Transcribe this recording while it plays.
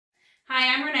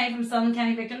Leannah from Sullivan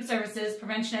County Victim Services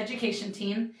Prevention Education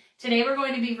Team. Today we're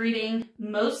going to be reading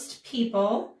Most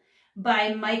People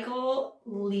by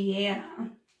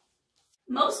Leannah.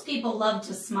 Most people love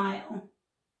to smile.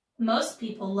 Most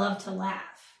people love to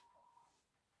laugh.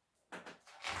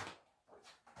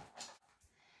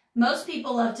 Most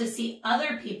people love to see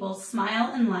other people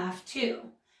smile and laugh too.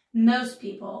 Most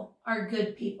people are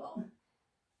good people.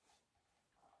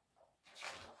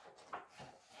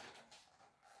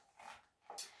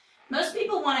 Most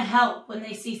people want to help when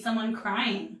they see someone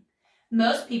crying.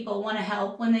 Most people want to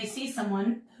help when they see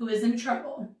someone who is in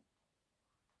trouble.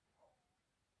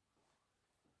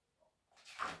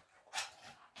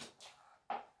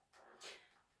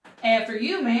 After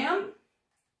you, ma'am.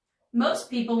 Most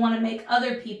people want to make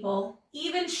other people,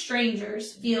 even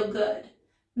strangers, feel good.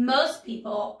 Most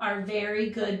people are very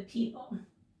good people.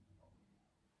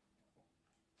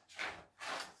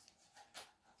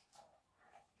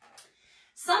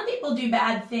 Some people do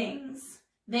bad things.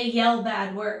 They yell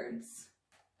bad words.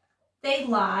 They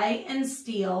lie and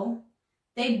steal.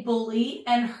 They bully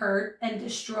and hurt and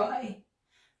destroy.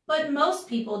 But most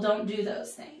people don't do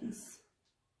those things.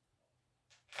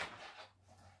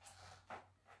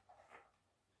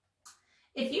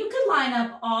 If you could line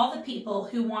up all the people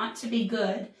who want to be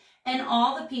good and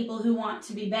all the people who want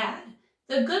to be bad,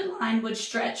 the good line would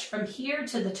stretch from here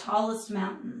to the tallest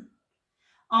mountain.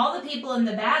 All the people in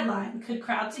the bad line could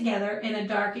crowd together in a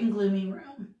dark and gloomy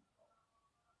room.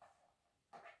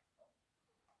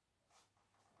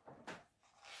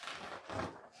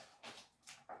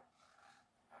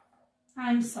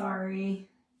 I'm sorry.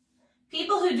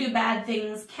 People who do bad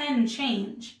things can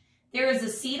change. There is a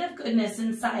seed of goodness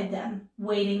inside them,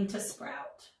 waiting to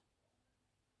sprout.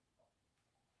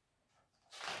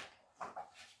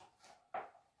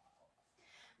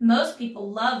 Most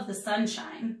people love the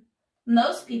sunshine.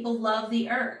 Most people love the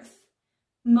earth.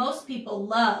 Most people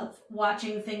love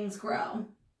watching things grow.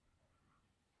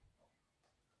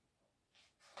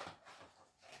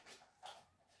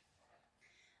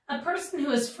 A person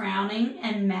who is frowning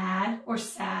and mad or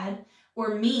sad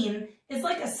or mean is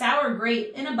like a sour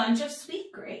grape in a bunch of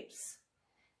sweet grapes.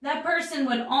 That person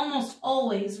would almost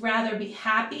always rather be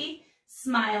happy,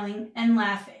 smiling, and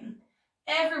laughing.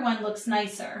 Everyone looks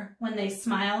nicer when they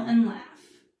smile and laugh.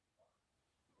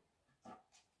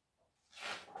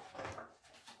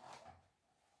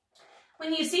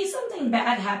 When you see something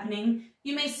bad happening,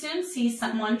 you may soon see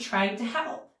someone trying to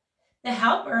help. The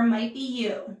helper might be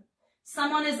you.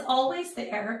 Someone is always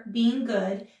there being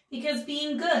good because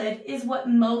being good is what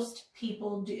most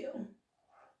people do.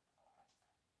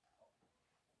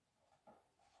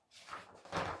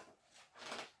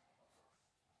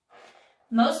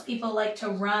 Most people like to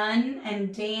run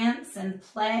and dance and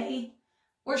play,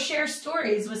 or share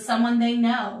stories with someone they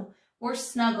know, or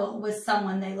snuggle with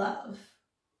someone they love.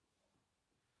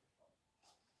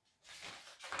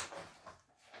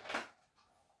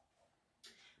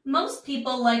 Most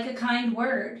people like a kind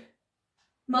word.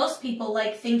 Most people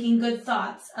like thinking good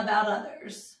thoughts about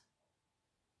others.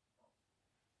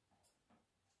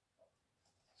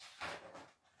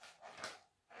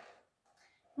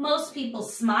 Most people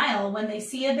smile when they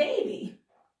see a baby.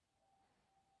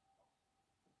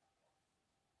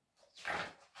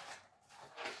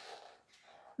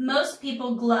 Most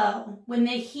people glow when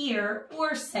they hear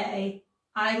or say,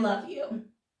 "I love you."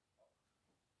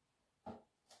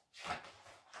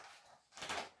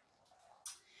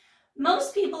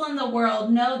 Most people in the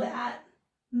world know that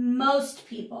most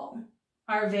people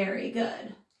are very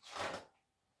good.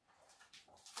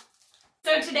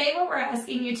 So today what we're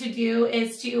asking you to do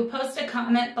is to post a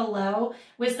comment below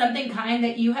with something kind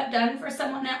that you have done for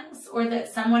someone else or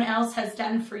that someone else has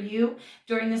done for you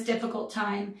during this difficult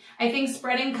time. I think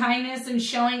spreading kindness and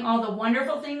showing all the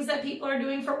wonderful things that people are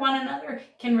doing for one another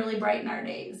can really brighten our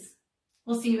days.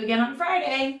 We'll see you again on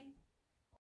Friday.